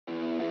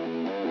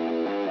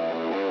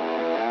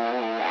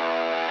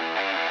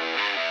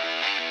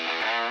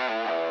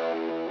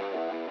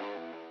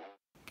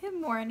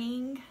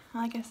morning.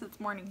 Well, I guess it's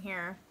morning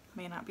here.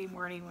 May not be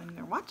morning when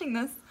you're watching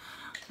this,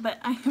 but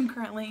I am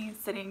currently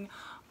sitting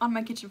on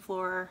my kitchen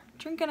floor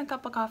drinking a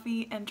cup of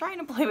coffee and trying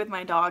to play with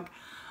my dog.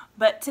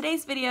 But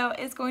today's video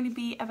is going to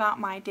be about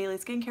my daily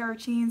skincare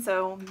routine.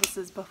 So this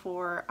is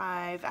before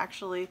I've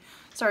actually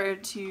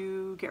started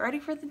to get ready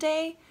for the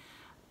day,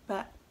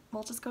 but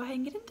we'll just go ahead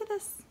and get into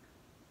this.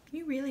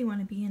 You really want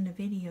to be in the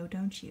video,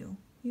 don't you?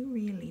 You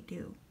really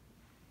do.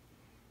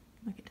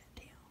 Look at that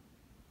tail.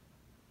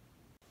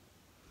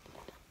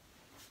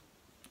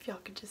 If y'all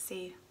could just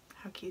see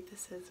how cute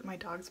this is. My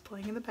dog's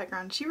playing in the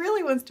background. She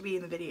really wants to be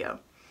in the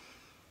video.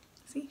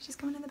 See, she's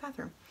coming in the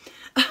bathroom.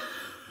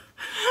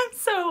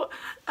 So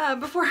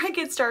before I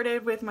get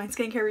started with my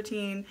skincare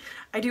routine,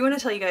 I do want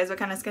to tell you guys what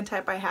kind of skin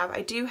type I have.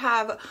 I do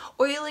have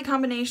oily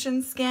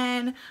combination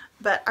skin,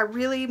 but I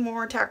really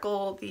more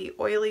tackle the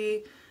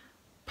oily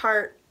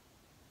part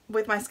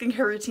with my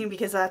skincare routine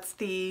because that's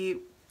the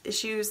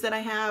issues that I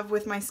have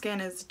with my skin,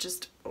 is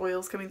just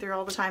oils coming through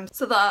all the time.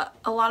 So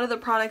a lot of the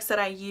products that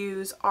I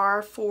use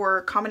are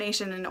for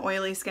combination and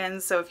oily skin.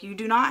 So if you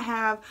do not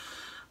have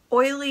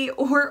oily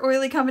or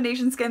oily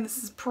combination skin,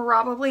 this is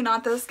probably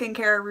not the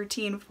skincare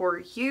routine for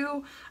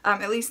you.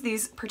 At least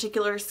these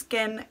particular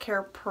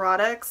skincare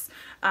products.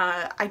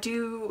 I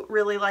do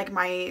really like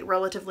my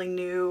relatively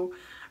new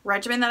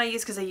regimen that I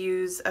use because I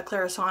use a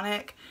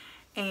Clarisonic,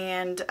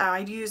 and I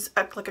use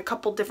like a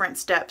couple different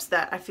steps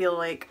that I feel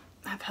like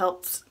have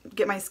helped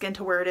get my skin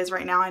to where it is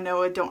right now. I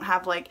know I don't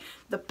have like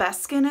the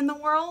best skin in the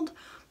world,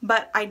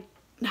 but I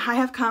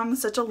have come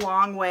such a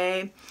long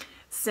way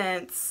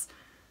since,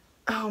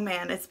 oh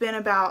man, it's been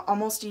about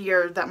almost a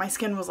year that my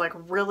skin was like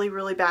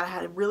really bad. I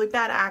had really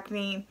bad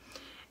acne,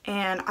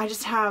 and I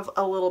just have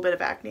a little bit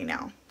of acne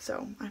now.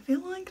 So I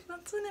feel like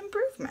that's an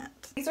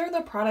improvement. These are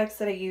the products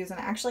that I use, and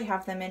I actually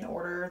have them in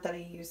order that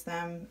I use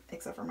them,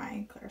 except for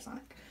my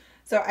Clarisonic.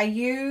 So I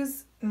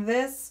use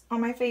this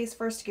on my face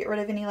first to get rid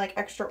of any like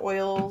extra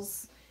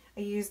oils.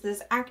 I use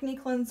this acne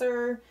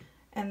cleanser,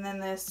 and then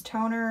this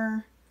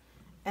toner,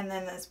 and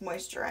then this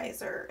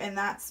moisturizer. And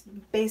that's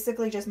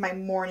basically just my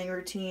morning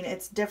routine.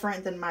 It's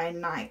different than my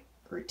night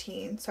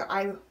routine. So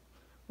I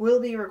will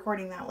be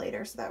recording that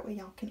later so that way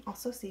y'all can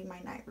also see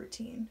my night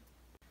routine.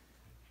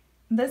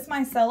 This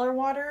micellar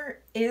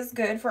water is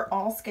good for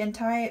all skin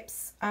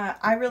types.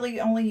 I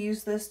really only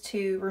use this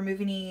to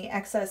remove any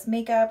excess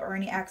makeup or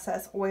any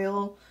excess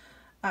oil.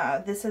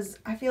 I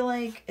feel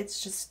like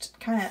it's just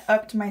kind of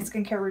up to my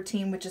skincare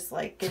routine with just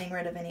like getting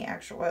rid of any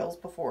extra oils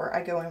before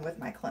I go in with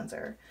my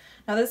cleanser.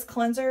 Now this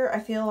cleanser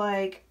I feel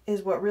like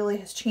is what really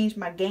has changed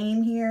my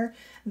game here.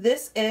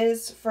 This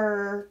is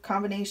for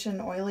combination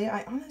oily.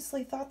 I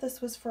honestly thought this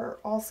was for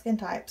all skin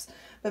types,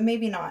 but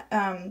maybe not.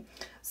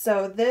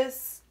 So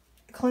this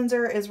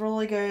cleanser is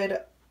really good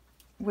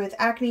with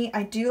acne.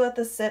 I do let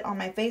this sit on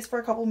my face for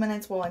a couple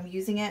minutes while I'm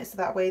using it, so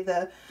that way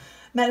the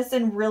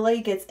medicine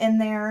really gets in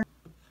there.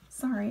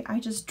 Sorry,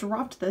 I just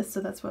dropped this, so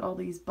that's what all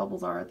these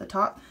bubbles are at the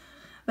top.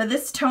 But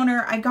this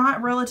toner I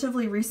got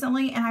relatively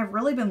recently, and I've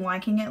really been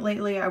liking it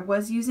lately. I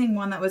was using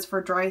one that was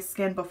for dry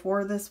skin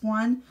before this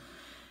one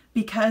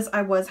because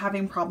I was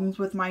having problems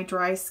with my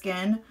dry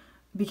skin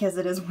because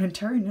it is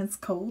winter and it's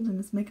cold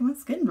and it's making my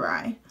skin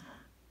dry.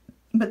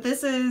 But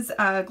this is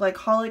a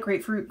Glycolic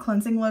Grapefruit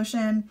Cleansing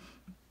Lotion.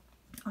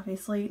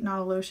 Obviously not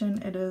a lotion,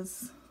 it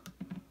is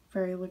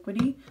very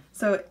liquidy.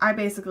 So I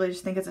basically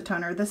just think it's a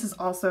toner. This is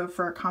also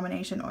for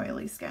combination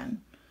oily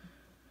skin.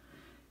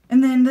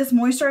 And then this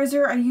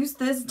moisturizer, I use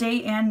this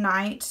day and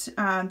night.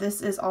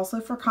 This is also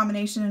for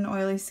combination and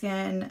oily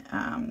skin.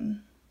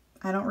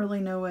 I don't really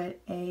know what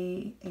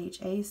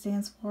AHA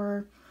stands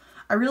for.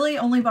 I really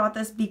only bought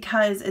this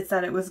because it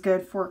said it was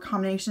good for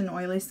combination and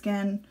oily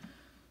skin.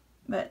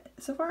 But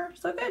so far,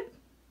 so good.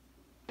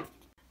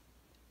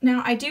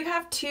 Now, I do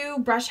have two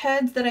brush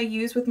heads that I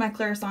use with my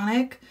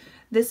Clarisonic.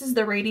 This is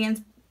the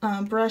Radiance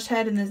brush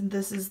head, and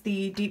this is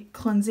the Deep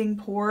Cleansing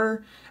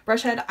Pore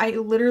brush head. I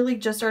literally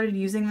just started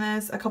using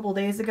this a couple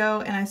days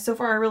ago, and so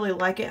far I really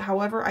like it.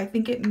 However, I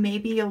think it may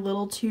be a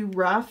little too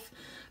rough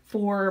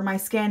for my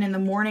skin in the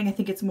morning. I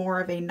think it's more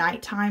of a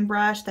nighttime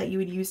brush that you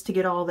would use to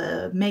get all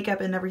the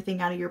makeup and everything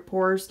out of your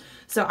pores.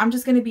 So I'm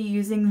just going to be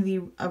using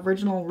the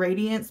original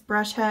Radiance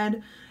brush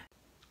head.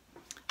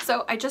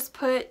 So I just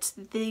put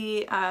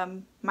the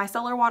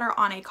micellar water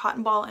on a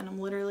cotton ball, and I'm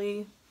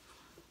literally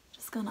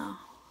just gonna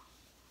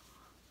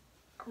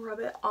rub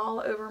it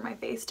all over my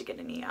face to get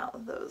any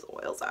of those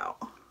oils out.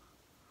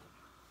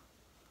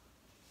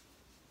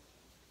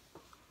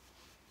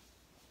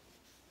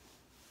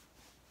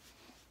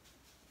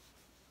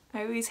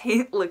 I always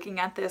hate looking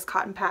at this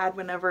cotton pad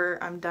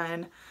whenever I'm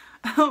done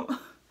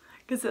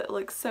because it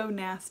looks so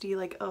nasty,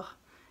 like, ugh.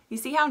 You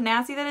see how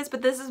nasty that is?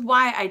 But this is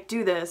why I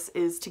do this,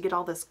 is to get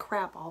all this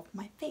crap off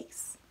my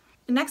face.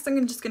 Next,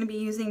 I'm just going to be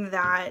using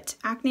that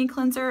acne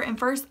cleanser. And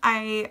first,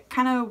 I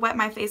kind of wet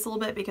my face a little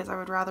bit because I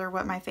would rather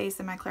wet my face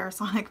than my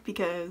Clarisonic,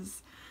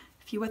 because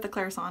if you wet the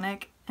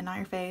Clarisonic and not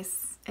your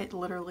face, it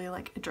literally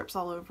it drips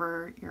all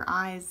over your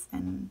eyes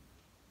and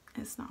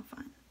it's not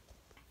fun.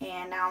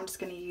 And now I'm just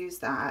going to use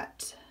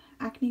that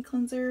acne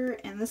cleanser,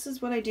 and this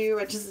is what I do.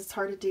 It's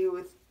hard to do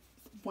with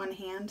one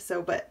hand,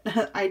 so but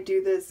I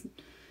do this.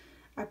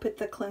 I put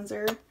the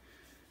cleanser,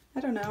 I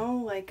don't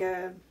know, like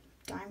a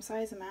dime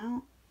size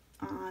amount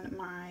on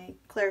my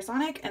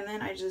Clarisonic, and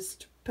then I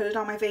just put it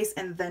on my face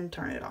and then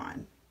turn it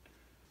on.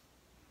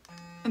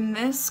 And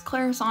this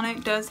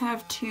Clarisonic does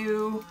have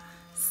 2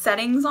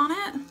 settings on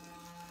it,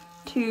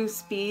 2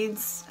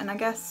 speeds, and I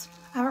guess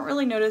I haven't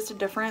really noticed a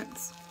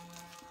difference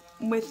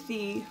with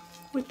the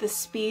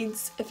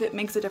speeds, if it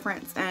makes a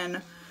difference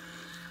in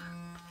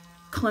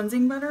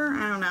cleansing better.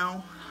 I don't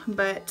know,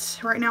 but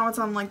right now it's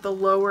on like the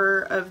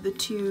lower of the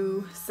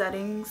 2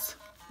 settings,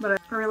 but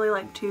I really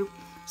like to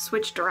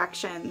switch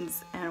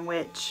directions in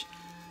which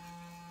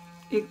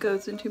it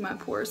goes into my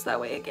pores, that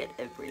way I get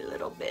every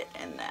little bit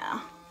in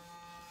there.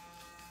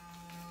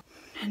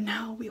 And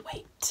now we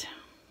wait.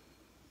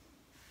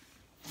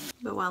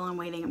 But while I'm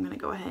waiting, I'm gonna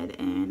go ahead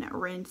and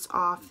rinse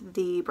off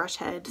the brush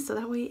head so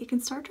that way it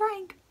can start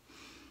drying.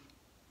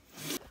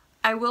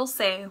 I will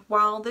say,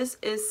 while this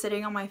is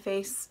sitting on my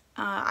face,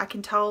 I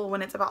can tell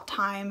when it's about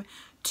time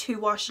to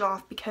wash it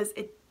off because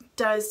it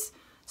does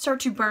start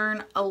to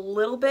burn a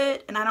little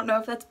bit, and I don't know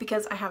if that's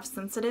because I have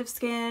sensitive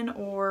skin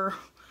or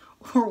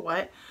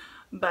what,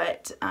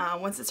 but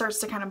once it starts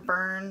to kind of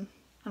burn,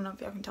 I don't know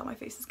if y'all can tell my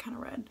face is kind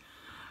of red,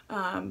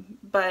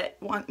 but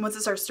once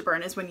it starts to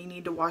burn is when you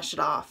need to wash it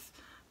off,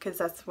 because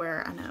that's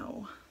where I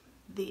know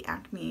the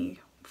acne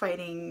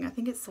fighting, I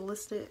think it's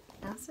salicylic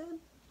acid?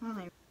 I don't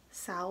know.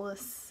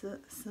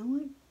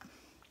 Salicylic?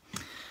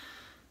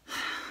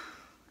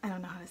 I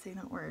don't know how to say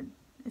that word.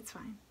 It's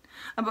fine.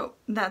 But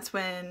that's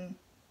when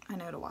I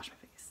know to wash my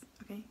face,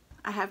 okay?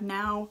 I have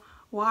now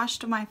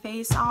washed my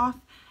face off,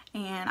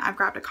 and I've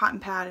grabbed a cotton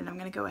pad, and I'm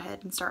going to go ahead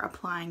and start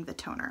applying the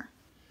toner.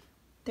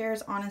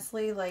 There's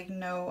honestly like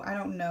I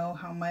don't know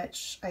how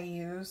much I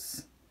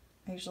use.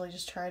 I usually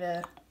just try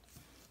to,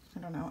 I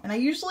don't know. And I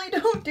usually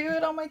don't do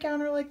it on my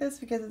counter like this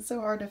because it's so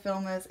hard to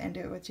film this and do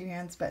it with 2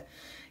 hands, but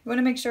you want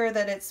to make sure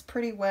that it's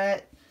pretty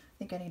wet. I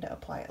think I need to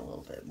apply it a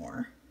little bit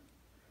more.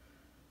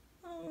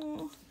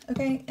 Oh,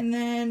 okay, and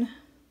then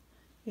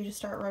you just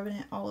start rubbing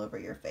it all over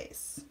your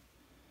face.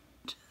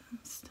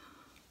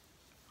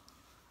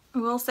 I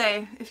will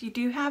say, if you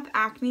do have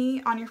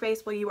acne on your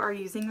face while you are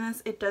using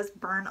this, it does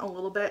burn a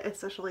little bit,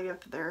 especially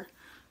if they're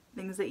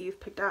things that you've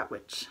picked out,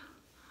 which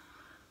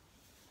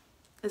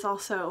is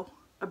also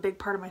a big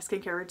part of my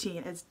skincare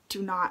routine, is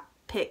do not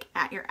pick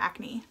at your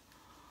acne.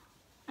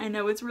 I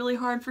know it's really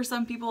hard for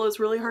some people, it's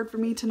really hard for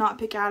me to not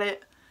pick at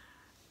it,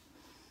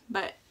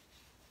 but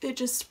it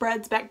just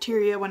spreads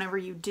bacteria whenever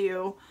you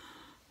do,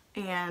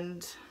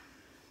 and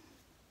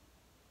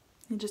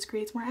it just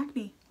creates more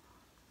acne.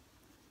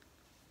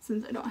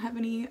 Since I don't have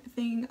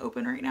anything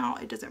open right now,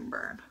 it doesn't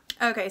burn.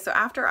 Okay, so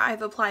after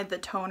I've applied the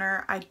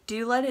toner, I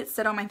do let it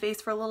sit on my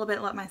face for a little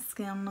bit, let my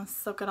skin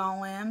soak it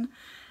all in,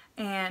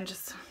 and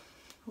just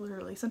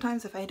literally,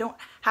 sometimes if I don't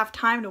have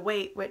time to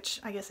wait, which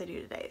I guess I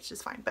do today, it's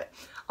just fine, but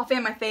I'll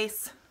fan my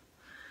face,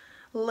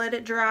 let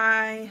it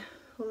dry,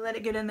 let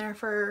it get in there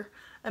for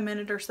a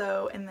minute or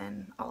so, and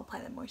then I'll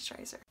apply the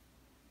moisturizer.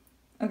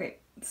 Okay,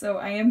 so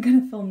I am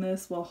gonna film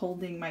this while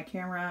holding my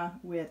camera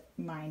with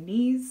my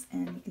knees,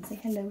 and you can say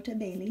hello to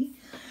Bailey.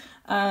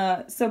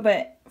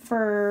 But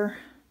for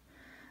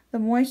the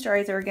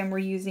moisturizer, again, we're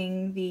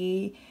using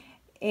the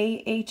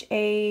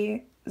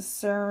AHA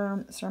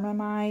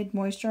Ceramide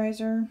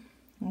moisturizer.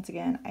 Once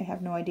again, I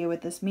have no idea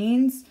what this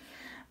means,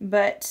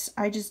 but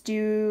I just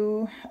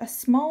do a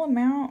small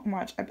amount.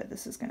 Watch, I bet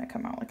this is gonna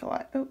come out like a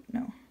lot. Oh,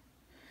 no.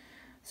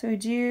 So I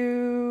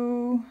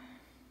do,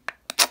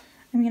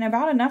 I mean,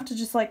 about enough to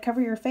just like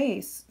cover your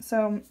face.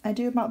 So I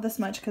do about this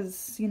much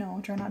because, you know,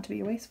 I try not to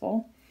be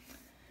wasteful.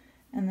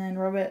 And then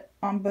rub it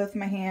on both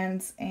my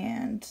hands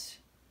and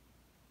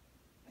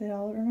put it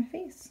all over my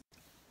face.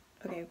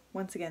 Okay,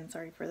 once again,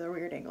 sorry for the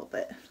weird angle,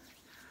 but I'm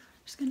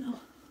just gonna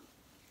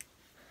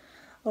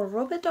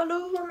rub it all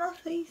over my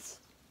face.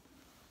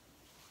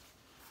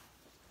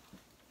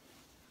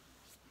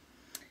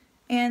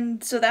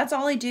 And so that's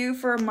all I do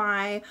for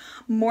my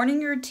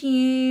morning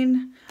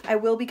routine. I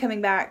will be coming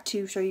back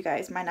to show you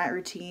guys my night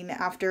routine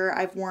after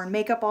I've worn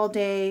makeup all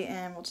day,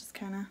 and we'll just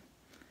kind of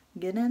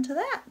get into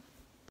that.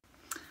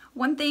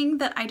 One thing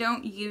that I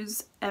don't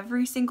use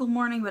every single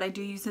morning, but I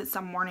do use it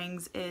some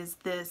mornings, is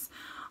this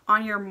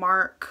On Your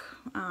Mark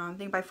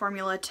thing by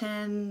Formula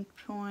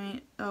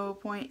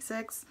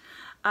 10.0.6.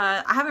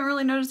 I haven't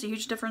really noticed a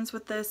huge difference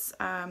with this.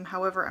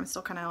 However, I'm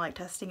still kind of like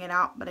testing it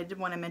out, but I did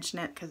want to mention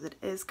it because it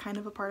is kind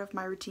of a part of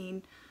my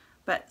routine.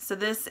 But so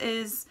this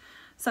is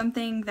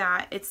something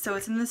that it's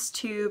in this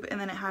tube, and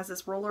then it has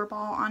this roller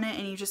ball on it,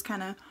 and you just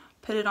kind of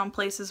put it on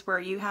places where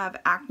you have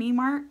acne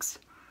marks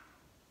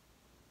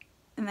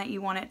and that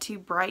you want it to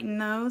brighten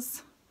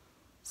those.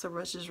 So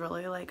which is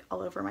really like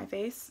all over my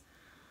face.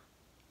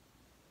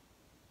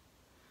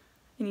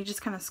 And you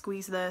just kind of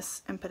squeeze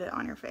this and put it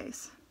on your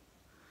face.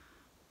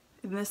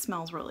 And this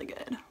smells really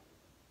good.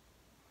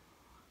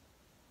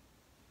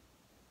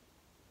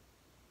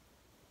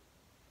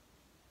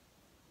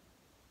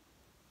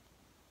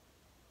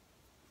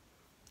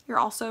 It You're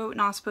also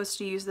not supposed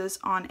to use this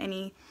on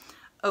any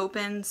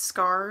open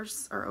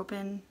scars or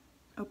open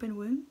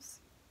wounds,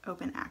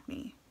 open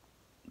acne,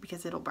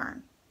 because it'll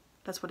burn.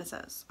 That's what it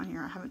says on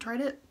here. I haven't tried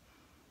it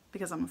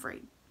because I'm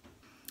afraid.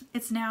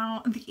 It's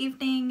now the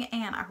evening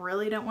and I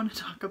really don't want to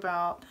talk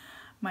about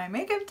my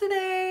makeup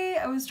today.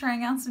 I was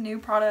trying out some new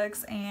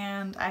products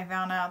and I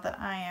found out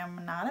that I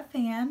am not a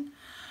fan.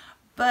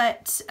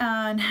 But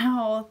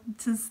now,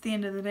 since the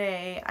end of the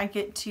day, I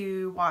get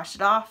to wash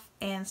it off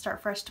and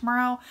start fresh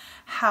tomorrow.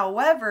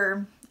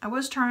 However, I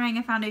was trying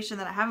a foundation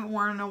that I haven't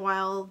worn in a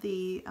while,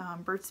 the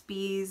Burt's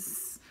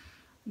Bees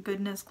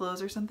Goodness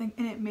Glows or something,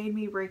 and it made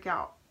me break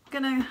out. I'm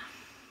gonna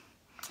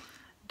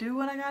do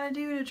what I gotta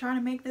do to try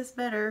to make this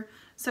better.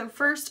 So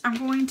first, I'm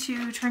going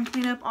to try and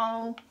clean up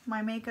all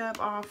my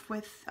makeup off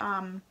with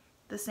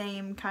the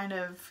same kind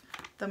of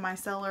the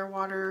micellar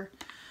water,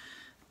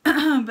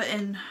 but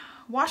in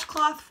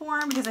washcloth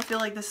form, because I feel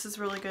like this is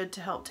really good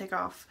to help take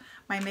off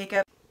my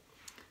makeup.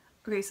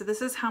 Okay, so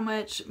this is how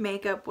much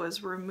makeup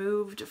was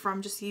removed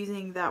from just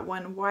using that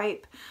one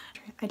wipe.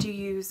 I do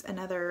use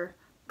another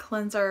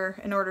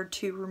cleanser in order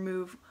to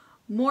remove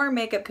more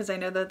makeup because I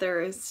know that there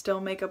is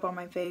still makeup on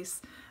my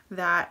face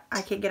that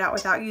I can't get out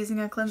without using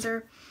a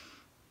cleanser.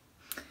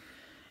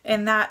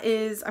 And that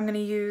is, I'm going to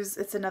use,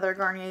 it's another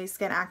Garnier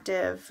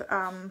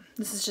SkinActive.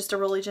 This is just a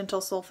really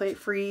gentle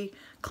sulfate-free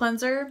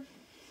cleanser.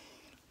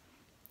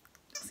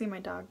 See my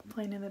dog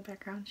playing in the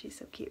background. She's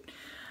so cute.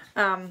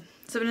 So I'm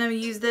going to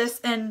use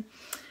this, and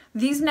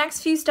these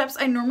next few steps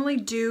I normally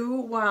do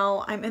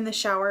while I'm in the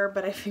shower,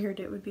 but I figured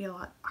it would be a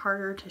lot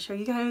harder to show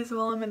you guys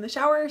while I'm in the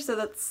shower, so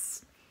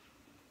that's,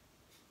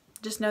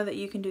 just know that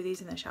you can do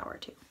these in the shower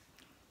too.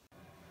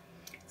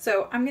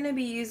 So I'm going to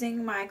be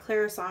using my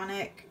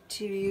Clarisonic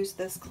to use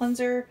this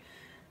cleanser.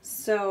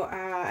 So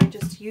I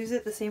just use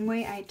it the same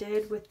way I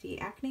did with the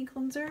acne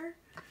cleanser.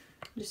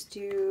 Just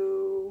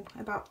do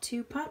about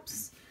 2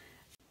 pumps.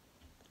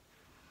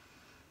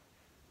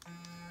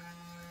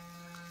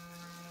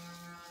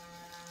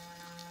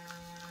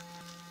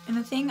 And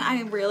the thing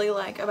I really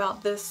like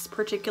about this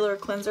particular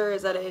cleanser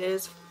is that it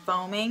is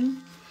foaming,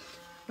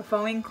 a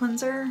foaming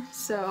cleanser,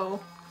 so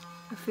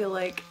I feel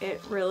like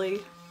it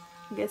really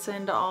gets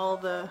into all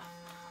the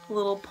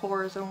little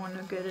pores I want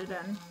to get it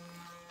in.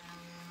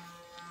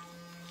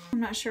 I'm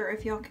not sure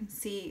if y'all can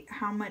see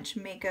how much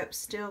makeup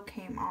still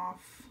came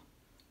off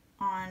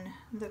on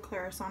the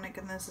Clarisonic,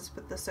 and this is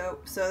with the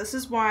soap. So this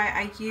is why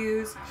I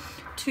use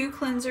 2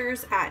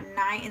 cleansers at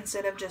night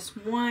instead of just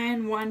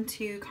one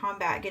to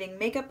combat getting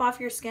makeup off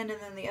your skin,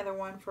 and then the other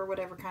one for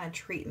whatever kind of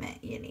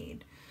treatment you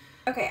need.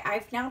 Okay,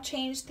 I've now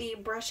changed the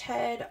brush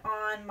head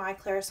on my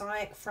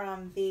Clarisonic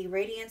from the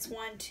Radiance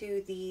one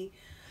to the,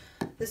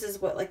 this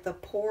is what, like the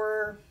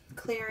pore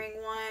clearing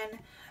one.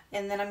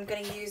 And then I'm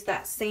going to use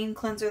that same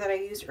cleanser that I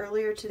used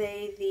earlier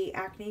today, the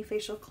Acne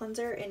Facial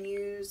Cleanser, and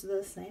use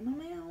the same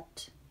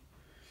amount.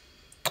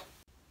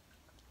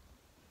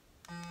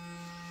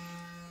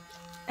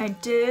 I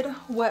did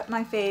wet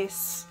my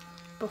face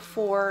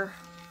before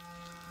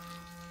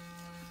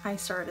I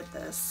started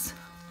this.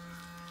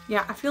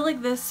 Yeah, I feel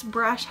like this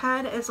brush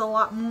head is a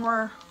lot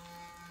more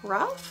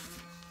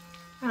rough.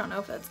 I don't know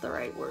if that's the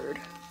right word.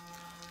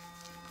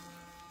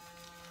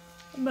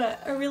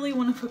 But I really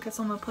want to focus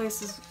on the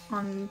places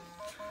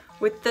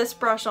with this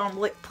brush on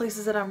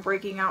places that I'm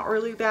breaking out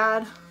really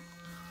bad.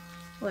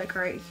 Like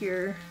right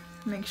here.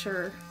 Make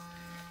sure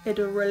it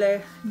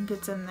really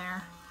gets in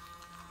there.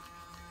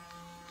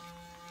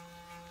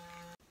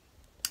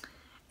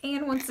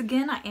 And once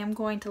again, I am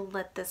going to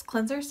let this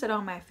cleanser sit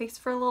on my face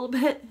for a little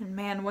bit. And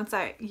man, once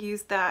I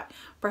used that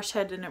brush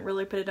head and it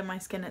really put it in my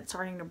skin, it's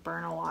starting to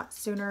burn a lot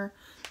sooner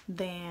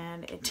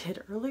than it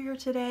did earlier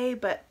today.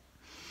 But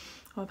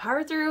I'll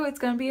power through. It's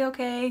going to be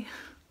okay.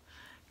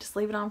 Just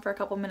leave it on for a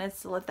couple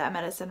minutes to let that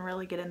medicine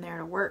really get in there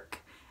to work.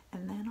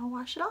 And then I'll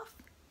wash it off.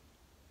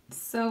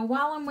 So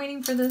while I'm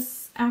waiting for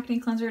this acne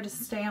cleanser to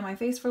stay on my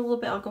face for a little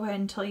bit, I'll go ahead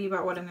and tell you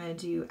about what I'm going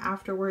to do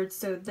afterwards.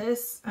 So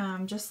this,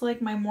 just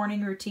like my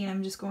morning routine,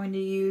 I'm just going to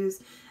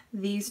use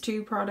these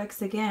 2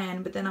 products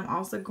again, but then I'm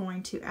also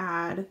going to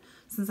add,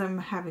 since I'm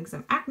having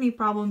some acne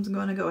problems, I'm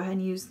going to go ahead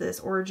and use this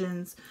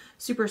Origins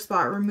Super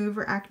Spot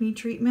Remover Acne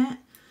Treatment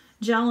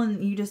Gel,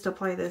 and you just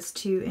apply this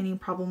to any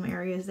problem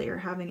areas that you're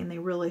having, and they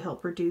really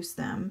help reduce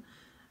them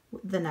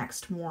the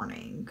next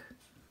morning.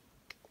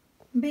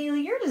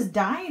 Bailey, you're just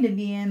dying to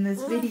be in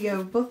this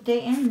video both day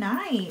and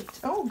night.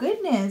 Oh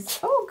goodness.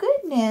 Oh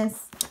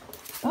goodness.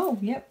 Oh,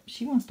 yep.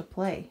 She wants to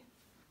play.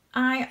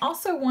 I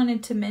also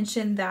wanted to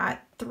mention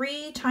that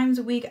 3 times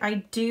a week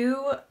I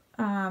do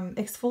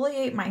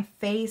exfoliate my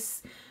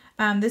face.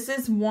 This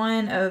is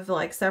one of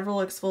like several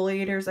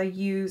exfoliators I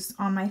use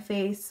on my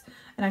face.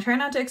 And I try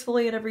not to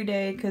exfoliate every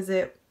day because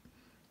it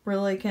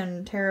really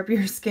can tear up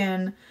your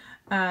skin.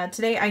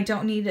 Today I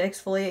don't need to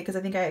exfoliate because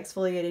I think I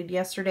exfoliated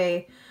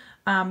yesterday.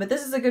 But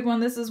this is a good one.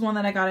 This is one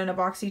that I got in a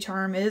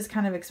BoxyCharm. It is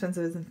kind of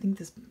expensive. I think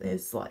this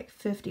is like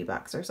 50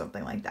 bucks or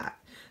something like that.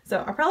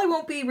 So I probably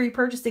won't be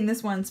repurchasing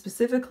this one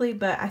specifically,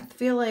 but I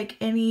feel like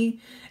any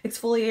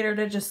exfoliator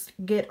to just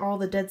get all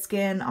the dead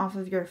skin off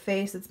of your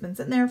face that's been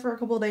sitting there for a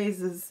couple of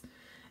days is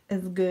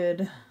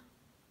good.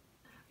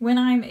 When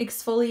I'm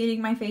exfoliating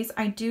my face,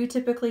 I do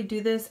typically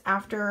do this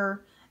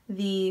after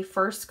the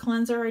first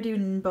cleanser I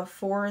do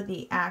before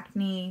the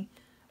Acne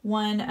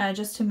one,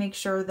 just to make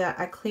sure that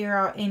I clear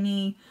out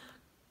any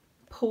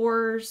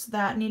pores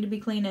that need to be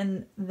cleaned,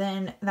 and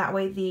then that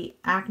way the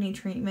acne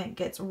treatment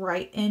gets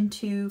right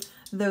into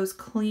those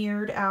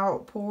cleared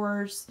out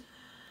pores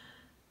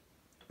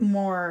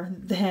more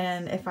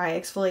than if I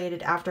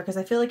exfoliated after, because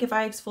I feel like if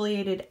I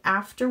exfoliated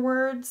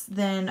afterwards,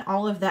 then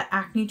all of that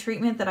acne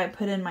treatment that I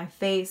put in my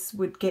face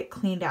would get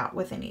cleaned out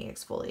with any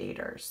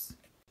exfoliators.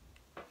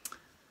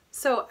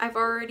 So I've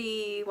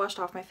already washed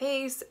off my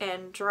face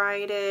and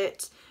dried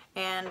it,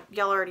 and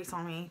y'all already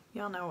saw me.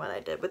 Y'all know what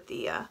I did with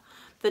the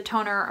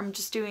toner. I'm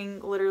just doing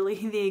literally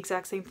the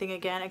exact same thing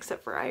again,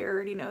 except for I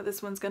already know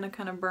this one's gonna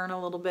kind of burn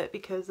a little bit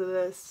because of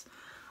this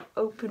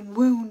open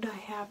wound I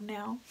have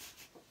now.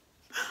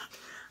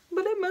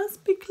 But it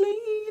must be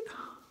clean.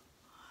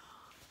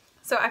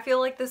 So I feel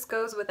like this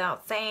goes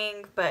without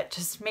saying, but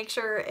just make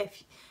sure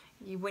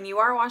when you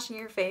are washing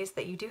your face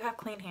that you do have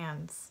clean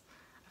hands.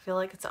 I feel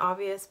like it's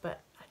obvious,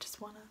 but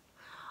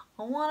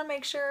I want to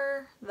make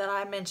sure that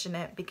I mention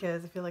it,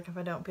 because I feel like if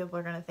I don't, people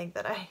are going to think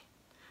that I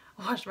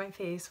wash my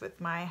face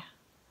with my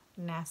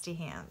nasty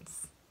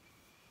hands.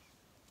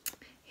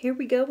 Here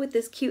we go with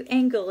this cute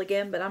angle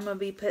again, but I'm going to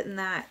be putting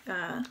that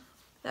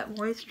that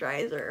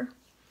moisturizer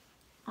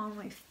on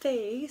my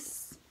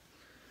face.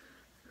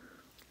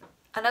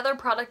 Another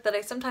product that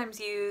I sometimes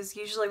use,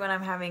 usually when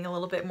I'm having a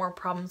little bit more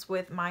problems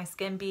with my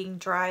skin being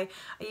dry,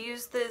 I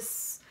use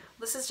this.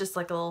 This is just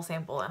like a little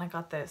sample, and I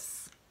got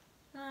this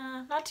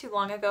not too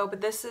long ago, but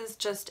this is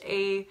just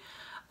an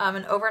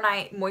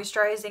overnight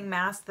moisturizing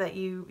mask that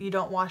you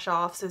don't wash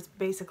off. So it's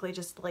basically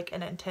just like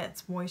an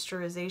intense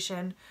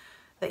moisturization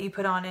that you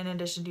put on in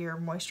addition to your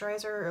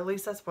moisturizer, or at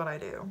least that's what I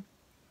do.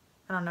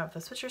 I don't know if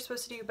that's what you're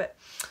supposed to do, but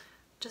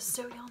just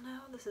so y'all know,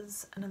 this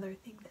is another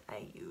thing that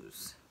I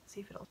use.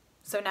 See if it'll...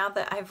 So now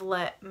that I've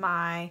let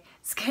my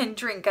skin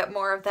drink up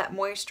more of that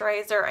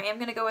moisturizer, I am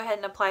going to go ahead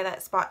and apply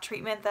that spot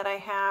treatment that I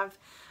have.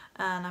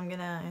 And I'm going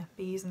to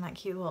be using that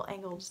cute little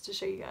angle just to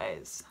show you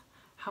guys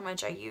how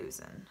much I use.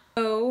 And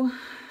so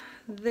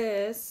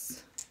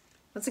this,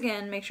 once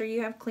again, make sure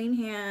you have clean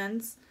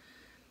hands.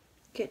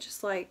 Get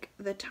just like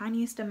the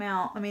tiniest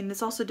amount. I mean,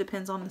 this also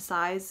depends on the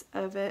size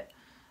of it,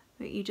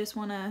 but you just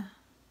want to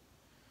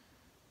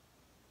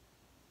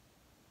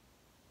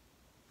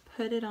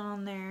put it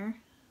on there.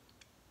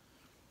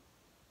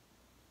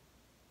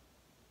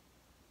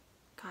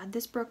 God,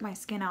 this broke my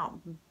skin out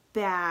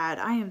bad.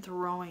 I am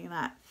throwing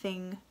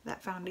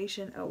that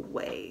foundation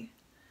away.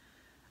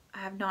 I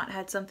have not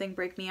had something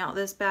break me out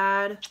this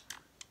bad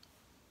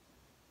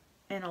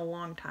in a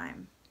long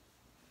time.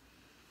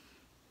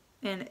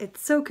 And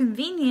it's so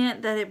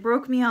convenient that it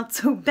broke me out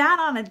so bad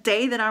on a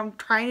day that I'm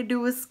trying to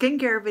do a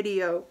skincare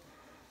video.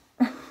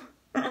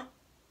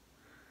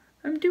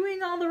 I'm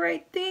doing all the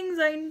right things,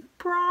 I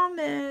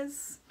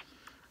promise.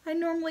 I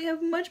normally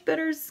have much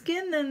better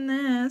skin than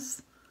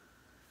this.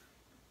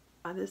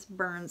 This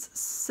burns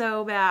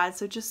so bad,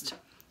 so just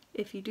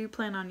if you do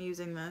plan on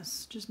using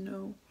this, just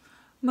know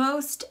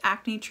most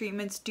acne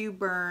treatments do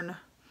burn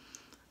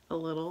a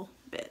little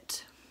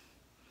bit.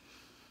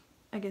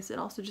 I guess it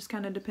also just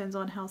kind of depends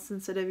on how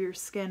sensitive your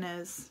skin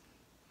is.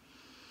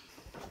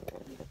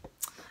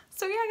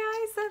 So yeah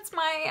guys, that's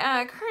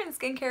my current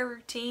skincare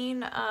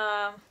routine.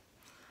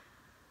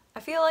 I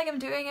feel like I'm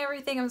doing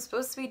everything I'm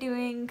supposed to be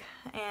doing,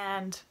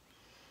 and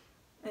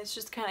it's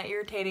just kind of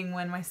irritating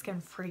when my skin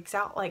freaks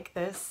out like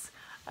this,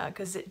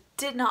 because it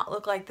did not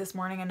look like this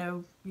morning. I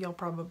know y'all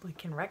probably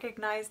can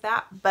recognize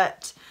that,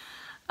 but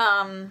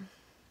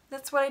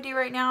that's what I do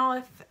right now.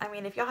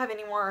 If y'all have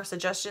any more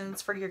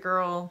suggestions for your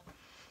girl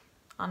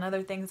on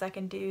other things I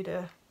can do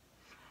to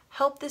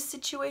help this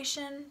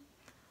situation,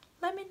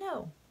 let me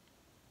know.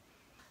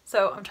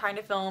 So I'm trying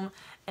to film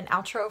an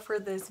outro for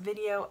this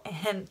video,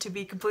 and to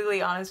be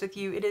completely honest with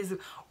you, it is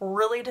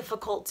really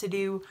difficult to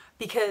do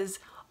because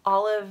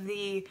all of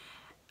the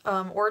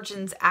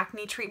Origins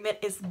acne treatment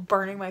is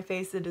burning my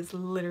face. It is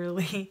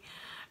literally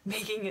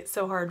making it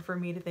so hard for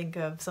me to think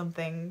of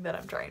something that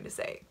I'm trying to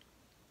say.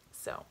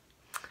 So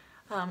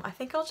I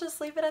think I'll just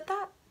leave it at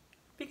that,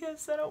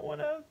 because I don't want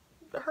to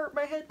hurt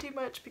my head too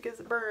much because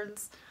it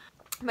burns.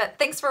 But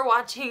thanks for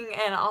watching,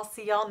 and I'll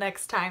see y'all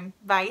next time.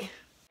 Bye.